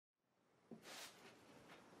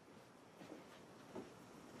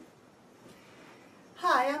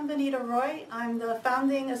I'm Benita Roy. I'm the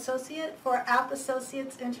founding associate for App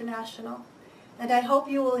Associates International, and I hope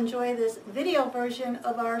you will enjoy this video version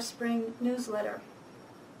of our spring newsletter.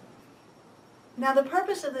 Now, the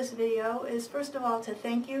purpose of this video is, first of all, to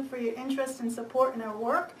thank you for your interest and support in our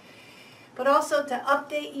work, but also to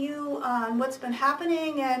update you on what's been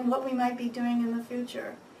happening and what we might be doing in the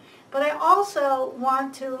future. But I also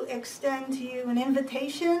want to extend to you an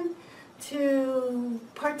invitation to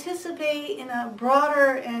participate in a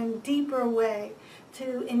broader and deeper way,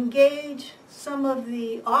 to engage some of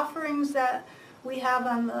the offerings that we have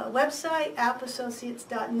on the website,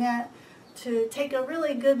 appassociates.net, to take a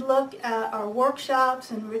really good look at our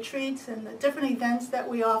workshops and retreats and the different events that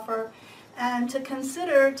we offer, and to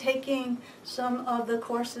consider taking some of the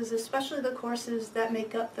courses, especially the courses that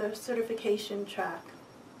make up the certification track.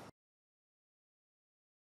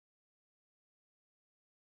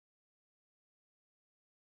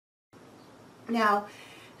 Now,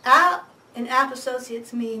 App and App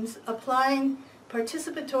Associates means applying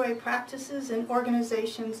participatory practices in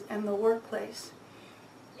organizations and the workplace.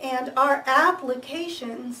 And our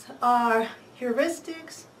applications are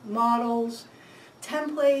heuristics, models,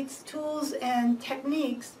 templates, tools, and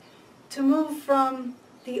techniques to move from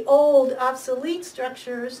the old obsolete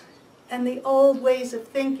structures and the old ways of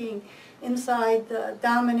thinking inside the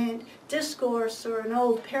dominant discourse or an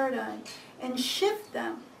old paradigm and shift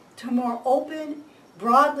them to more open,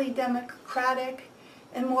 broadly democratic,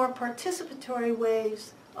 and more participatory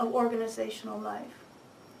ways of organizational life.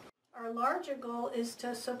 Our larger goal is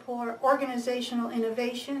to support organizational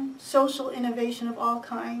innovation, social innovation of all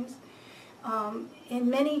kinds, in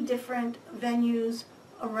many different venues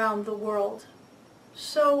around the world.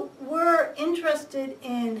 So we're interested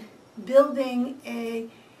in building a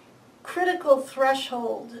critical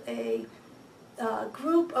threshold, a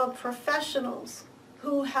group of professionals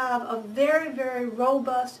who have a very, very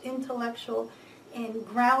robust intellectual and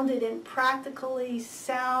grounded and practically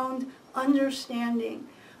sound understanding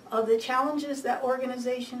of the challenges that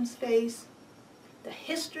organizations face, the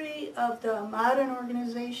history of the modern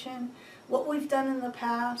organization, what we've done in the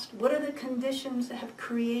past, what are the conditions that have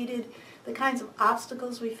created the kinds of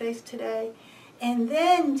obstacles we face today, and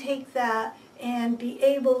then take that and be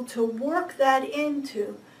able to work that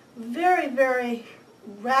into very, very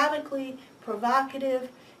radically provocative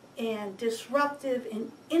and disruptive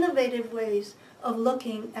and innovative ways of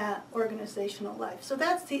looking at organizational life. So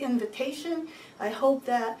that's the invitation. I hope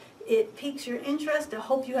that it piques your interest. I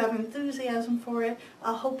hope you have enthusiasm for it.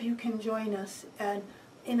 I hope you can join us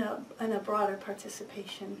in a broader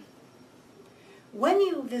participation. When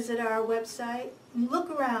you visit our website, look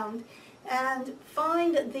around and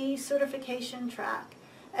find the certification track,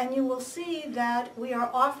 and you will see that we are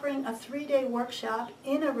offering a 3-day workshop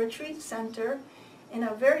in a retreat center in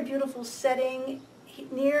a very beautiful setting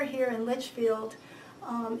near here in Litchfield.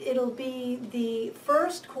 It'll be the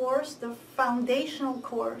first course, the foundational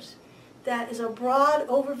course, that is a broad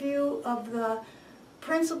overview of the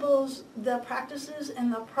principles, the practices,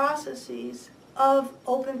 and the processes of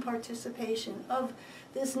open participation, of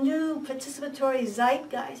this new participatory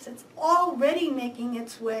zeitgeist that's already making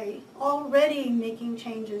its way, already making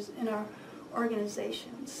changes in our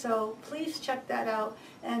organizations. So please check that out,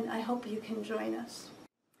 and I hope you can join us.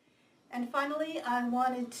 And finally, I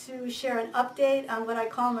wanted to share an update on what I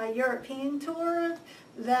call my European tour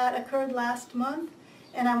that occurred last month.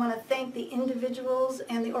 And I want to thank the individuals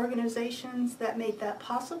and the organizations that made that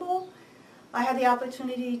possible. I had the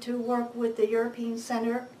opportunity to work with the European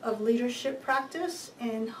Center of Leadership Practice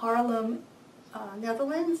in Haarlem,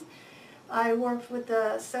 Netherlands. I worked with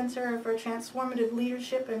the Center for Transformative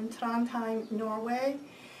Leadership in Trondheim, Norway.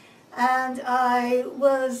 And I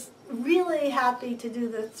was really happy to do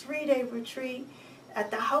the 3-day retreat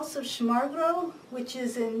at the House of Schmargro, which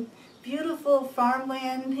is in beautiful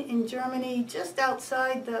farmland in Germany, just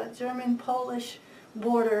outside the German-Polish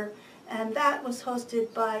border. And that was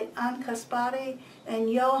hosted by Anne Kaspari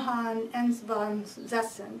and Johan Ensvan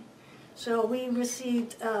Zessen. So we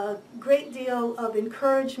received a great deal of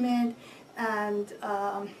encouragement and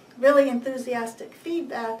really enthusiastic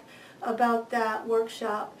feedback about that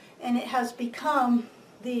workshop, and it has become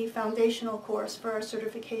the foundational course for our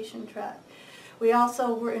certification track. We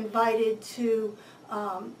also were invited to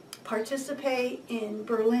participate in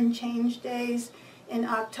Berlin Change Days in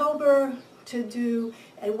October to do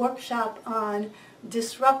a workshop on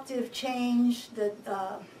disruptive change.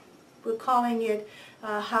 We're calling it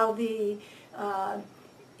how the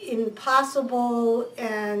impossible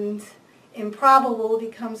and improbable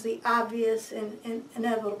becomes the obvious and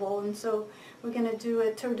inevitable. And so we're going to do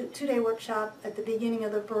a 2-day workshop at the beginning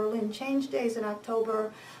of the Berlin Change Days in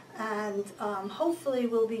October, and hopefully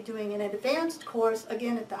we'll be doing an advanced course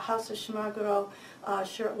again at the House of Shimaguro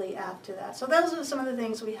shortly after that. So those are some of the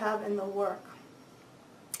things we have in the work.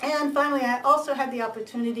 And finally, I also had the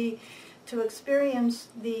opportunity to experience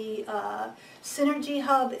the Synergy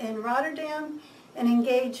Hub in Rotterdam and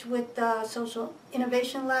engage with social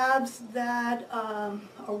innovation labs that are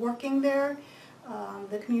working there,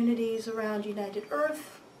 the communities around United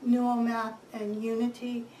Earth, NeuroMap, and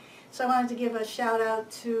Unity. So I wanted to give a shout out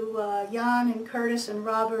to Jan and Curtis and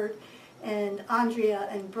Robert and Andrea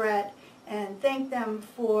and Brett and thank them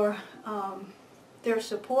for their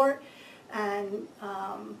support and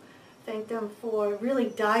thank them for really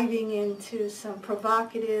diving into some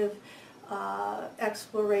provocative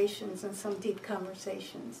explorations and some deep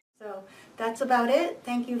conversations. So that's about it.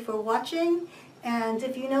 Thank you for watching, and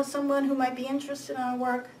if you know someone who might be interested in our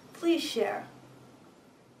work, please share.